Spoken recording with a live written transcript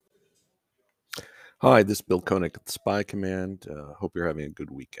Hi, this is Bill Koenig at the Spy Command. Hope you're having a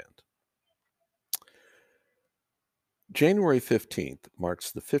good weekend. January 15th marks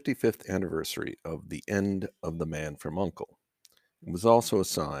the 55th anniversary of the end of The Man from U.N.C.L.E. It was also a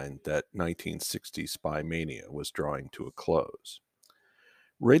sign that 1960 spymania was drawing to a close.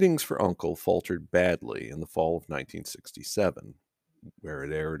 Ratings for U.N.C.L.E. faltered badly in the fall of 1967, where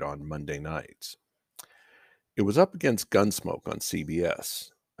it aired on Monday nights. It was up against Gunsmoke on CBS,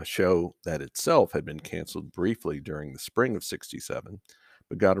 a show that itself had been canceled briefly during the spring of '67,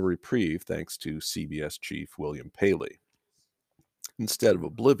 but got a reprieve thanks to CBS chief William Paley. Instead of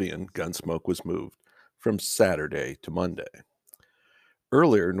Oblivion, Gunsmoke was moved from Saturday to Monday.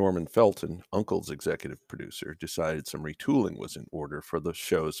 Earlier, Norman Felton, U.N.C.L.'s executive producer, decided some retooling was in order for the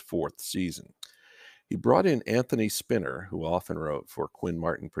show's fourth season. He brought in Anthony Spinner, who often wrote for Quinn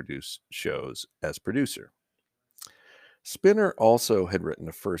Martin produced shows, as producer. Spinner also had written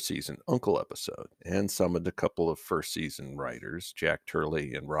a first season U.N.C.L.E. episode and summoned a couple of first season writers, Jack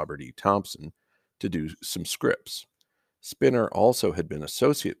Turley and Robert E. Thompson, to do some scripts. Spinner also had been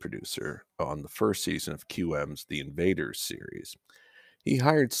associate producer on the first season of QM's The Invaders series. He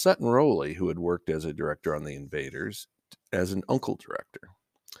hired Sutton Rowley, who had worked as a director on The Invaders, as an U.N.C.L.E. director.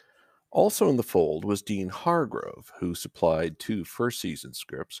 Also in the fold was Dean Hargrove, who supplied two first season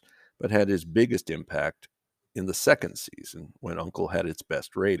scripts, but had his biggest impact in the second season when U.N.C.L.E. had its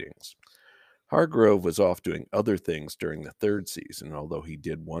best ratings. Hargrove was off doing other things during the third season, although he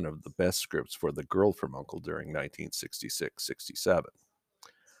did one of the best scripts for The Girl from U.N.C.L.E. during 1966-67.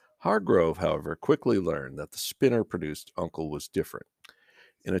 Hargrove, however, quickly learned that the Spinner-produced U.N.C.L.E. was different.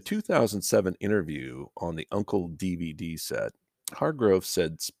 In a 2007 interview on the U.N.C.L.E. DVD set, Hargrove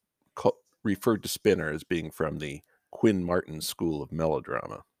referred to Spinner as being from the Quinn Martin School of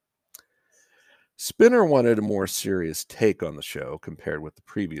Melodrama. Spinner wanted a more serious take on the show compared with the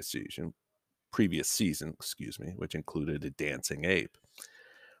previous season, which included a dancing ape.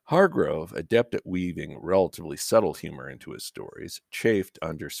 Hargrove, adept at weaving relatively subtle humor into his stories, chafed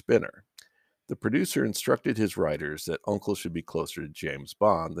under Spinner. The producer instructed his writers that U.N.C.L.E. should be closer to James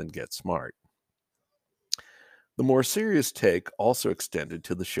Bond than Get Smart. The more serious take also extended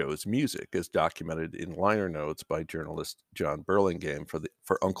to the show's music, as documented in liner notes by journalist John Burlingame for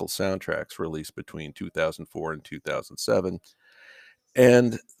U.N.C.L.E. soundtracks released between 2004 and 2007,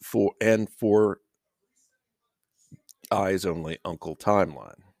 and for Eyes Only U.N.C.L.E.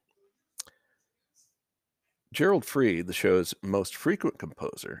 timeline. Gerald Fried, the show's most frequent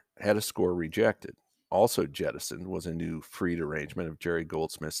composer, had a score rejected. Also jettisoned was a new Fried arrangement of Jerry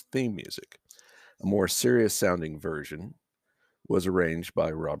Goldsmith's theme music. A more serious-sounding version was arranged by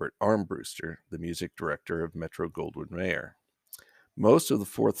Robert Armbruster, the music director of Metro-Goldwyn-Mayer. Most of the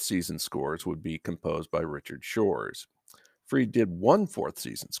fourth season scores would be composed by Richard Shores. Fried did one fourth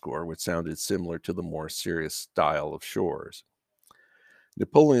season score, which sounded similar to the more serious style of Shores.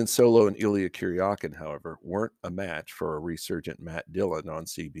 Napoleon Solo and Ilya Kuryakin, however, weren't a match for a resurgent Matt Dillon on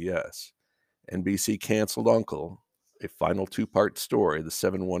CBS. NBC canceled U.N.C.L.E., a final two-part story, The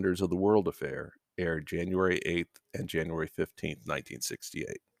Seven Wonders of the World affair, aired January 8th and January 15th, 1968.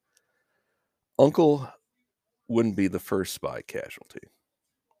 U.N.C.L.E. wouldn't be the first spy casualty.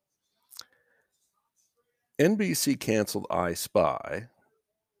 NBC canceled I Spy,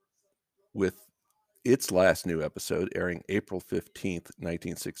 with its last new episode airing April 15th,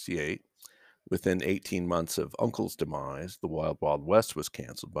 1968. Within 18 months of U.N.C.L.E.'s demise, The Wild Wild West was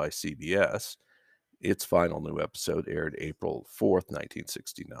canceled by CBS. Its final new episode aired April 4th,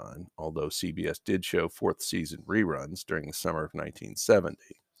 1969, although CBS did show fourth season reruns during the summer of 1970.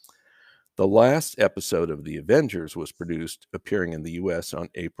 The last episode of The Avengers was produced, appearing in the U.S. on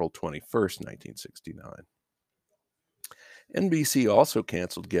April 21st, 1969. NBC also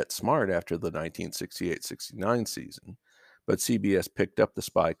canceled Get Smart after the 1968-69 season, but CBS picked up the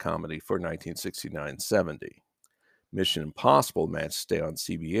spy comedy for 1969-70. Mission Impossible managed to stay on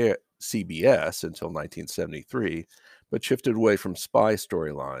CBS until 1973, but shifted away from spy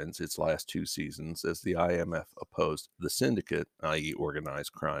storylines its last two seasons as the IMF opposed the syndicate, i.e.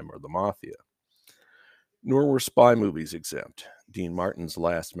 organized crime or the mafia. Nor were spy movies exempt. Dean Martin's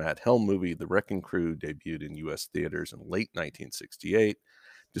last Matt Helm movie, The Wrecking Crew, debuted in U.S. theaters in late 1968.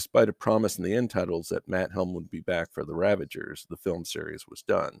 Despite a promise in the end titles that Matt Helm would be back for The Ravagers, the film series was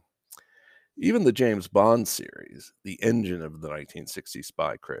done. Even the James Bond series, the engine of the 1960s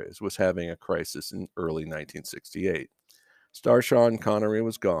spy craze, was having a crisis in early 1968. Star Sean Connery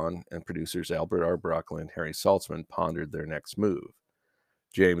was gone, and producers Albert R. Broccoli and Harry Saltzman pondered their next move.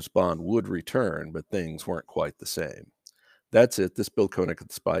 James Bond would return, but things weren't quite the same. That's it. This is Bill Koenig at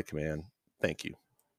the Spy Command. Thank you.